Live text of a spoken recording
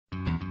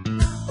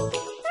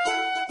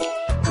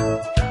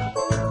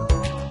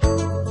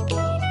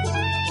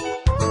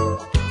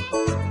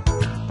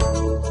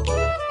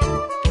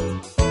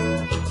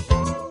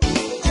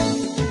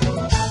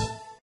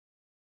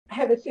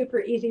super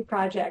easy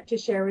project to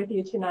share with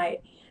you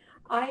tonight.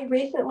 I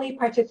recently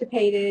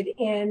participated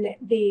in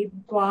the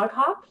blog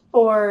hop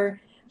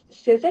for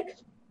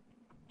Sizzix,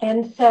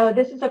 and so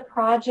this is a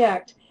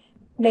project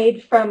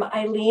made from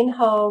Eileen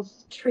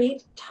Hull's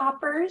treat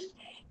toppers,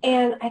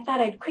 and I thought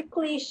I'd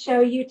quickly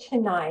show you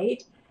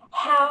tonight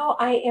how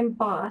I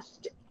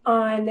embossed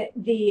on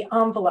the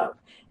envelope.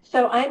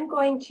 So I'm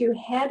going to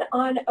head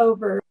on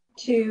over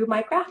to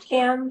my craft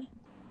cam.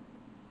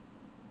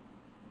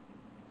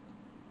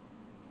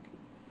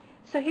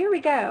 So here we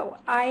go.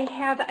 I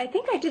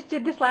think I just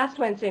did this last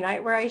Wednesday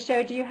night where I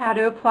showed you how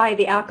to apply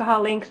the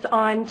alcohol inks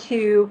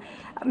onto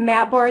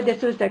mat board.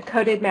 This was a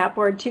coated mat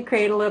board to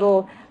create a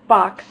little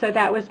box. So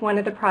that was one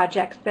of the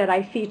projects that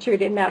I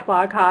featured in that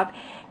blog hop.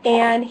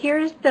 And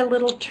here's the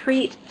little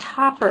treat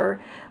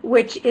topper,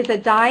 which is a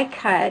die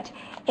cut.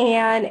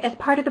 And as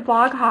part of the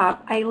blog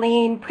hop,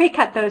 Eileen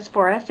pre-cut those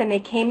for us, and they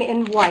came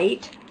in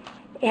white.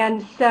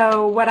 And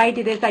so what I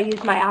did is I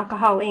used my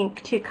alcohol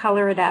ink to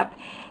color it up.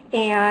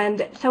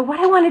 And so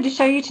what I wanted to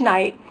show you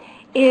tonight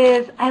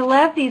is I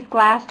love these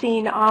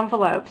Glassine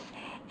envelopes,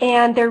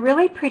 and they're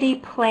really pretty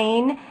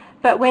plain,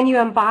 but when you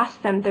emboss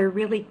them, they're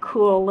really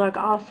cool look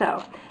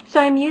also. So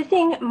I'm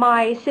using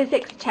my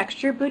Sizzix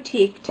Texture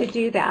Boutique to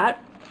do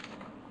that.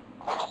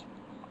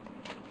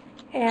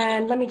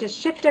 And let me just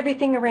shift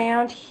everything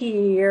around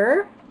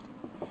here,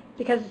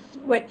 because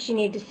what you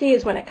need to see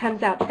is when it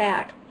comes out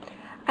back.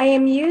 I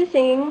am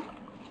using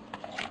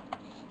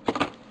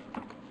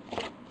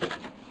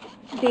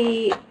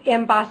the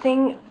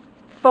embossing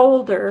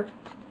folder,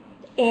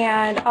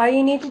 and all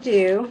you need to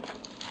do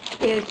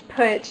is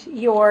put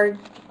your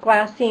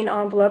Glassine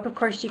envelope. Of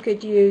course, you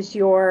could use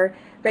your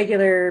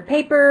regular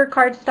paper,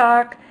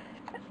 cardstock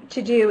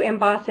to do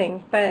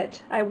embossing,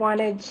 but I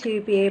wanted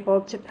to be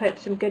able to put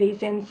some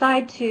goodies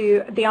inside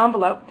to the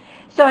envelope.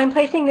 So I'm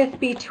placing this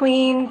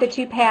between the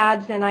two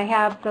pads, and I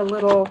have the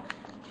little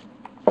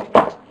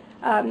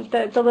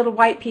the little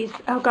white piece.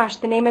 Oh gosh,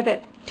 the name of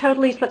it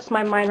totally slips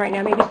my mind right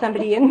now. Maybe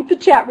somebody in the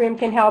chat room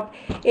can help.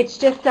 It's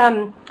just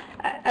a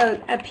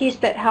piece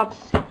that helps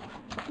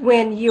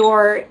when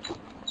you're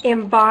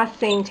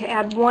embossing to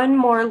add one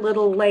more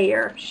little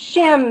layer.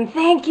 Shim,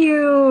 thank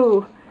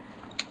you!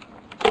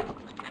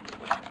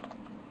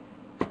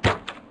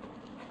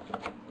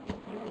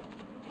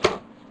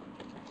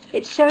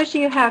 It shows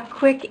you how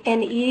quick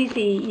and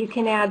easy you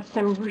can add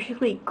some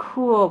really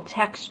cool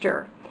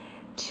texture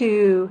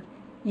to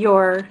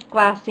your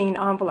Glassine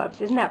envelopes.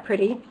 Isn't that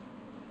pretty?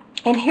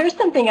 And here's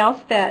something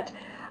else that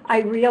I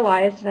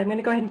realized, and I'm going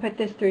to go ahead and put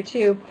this through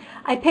too.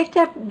 I picked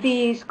up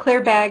these clear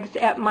bags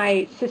at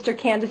my sister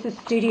Candace's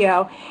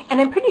studio,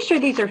 and I'm pretty sure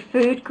these are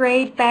food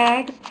grade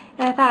bags,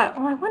 and I thought,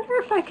 well, I wonder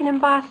if I can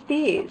emboss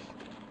these.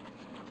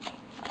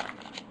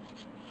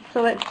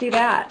 So let's do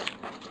that.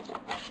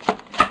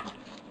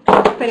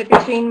 Put it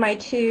between my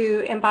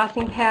two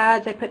embossing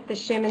pads. I put the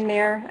shim in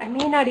there. I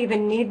may not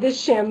even need this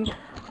shim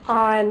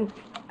on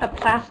a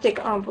plastic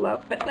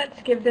envelope, but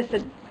let's give this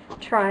a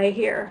try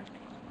here.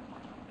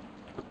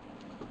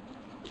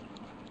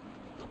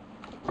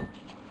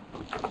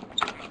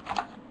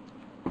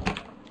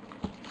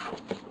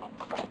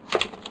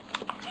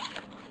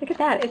 Look at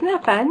that. Isn't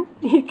that fun?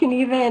 You can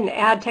even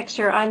add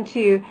texture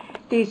onto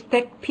these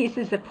thick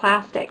pieces of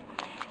plastic.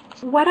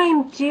 What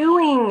I'm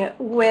doing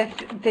with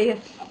this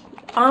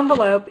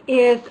envelope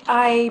is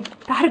I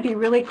thought it'd be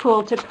really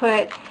cool to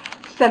put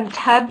some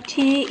tub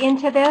tea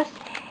into this.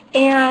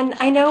 And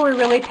I know we're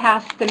really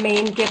past the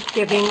main gift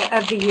giving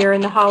of the year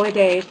and the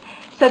holidays,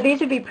 so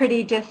these would be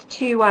pretty just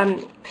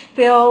to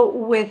fill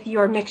with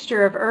your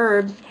mixture of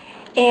herbs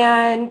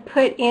and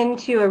put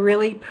into a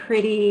really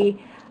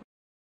pretty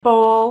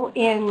bowl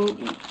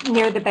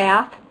near the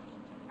bath.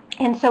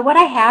 And so what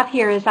I have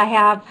here is I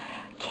have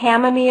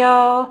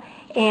chamomile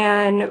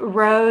and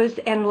rose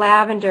and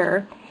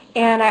lavender,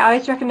 and I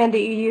always recommend that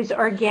you use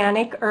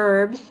organic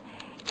herbs,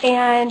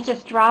 and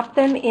just drop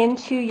them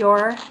into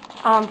your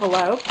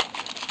envelope.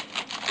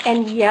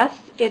 And yes,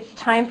 it's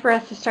time for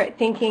us to start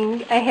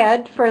thinking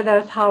ahead for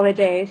those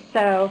holidays.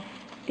 So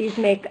these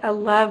make a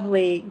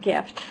lovely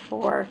gift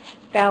for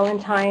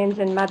Valentine's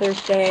and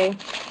Mother's Day.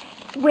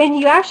 When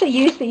you actually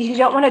use these, you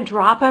don't want to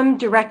drop them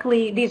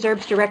directly, these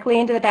herbs directly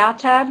into the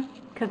bathtub,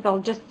 because they'll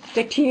just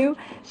stick to you.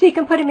 So you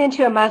can put them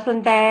into a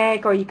muslin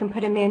bag, or you can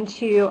put them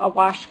into a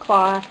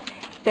washcloth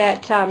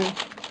that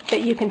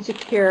you can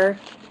secure.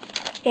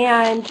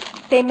 And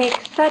they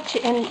make such,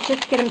 and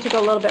just get them to go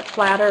a little bit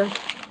flatter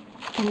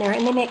in there,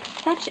 and they make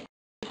such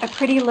a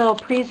pretty little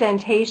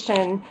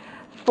presentation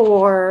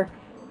for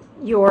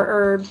your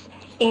herbs.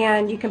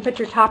 And you can put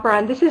your topper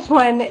on. This is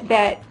one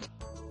that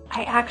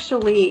I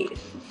actually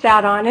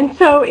sat on, and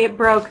so it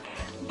broke,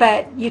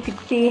 but you could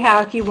see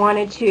how if you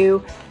wanted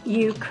to,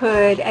 you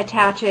could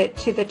attach it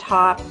to the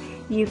top.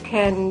 You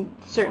can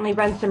certainly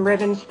run some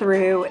ribbons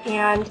through,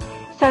 and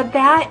so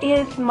that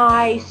is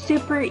my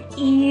super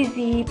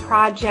easy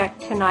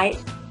project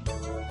tonight.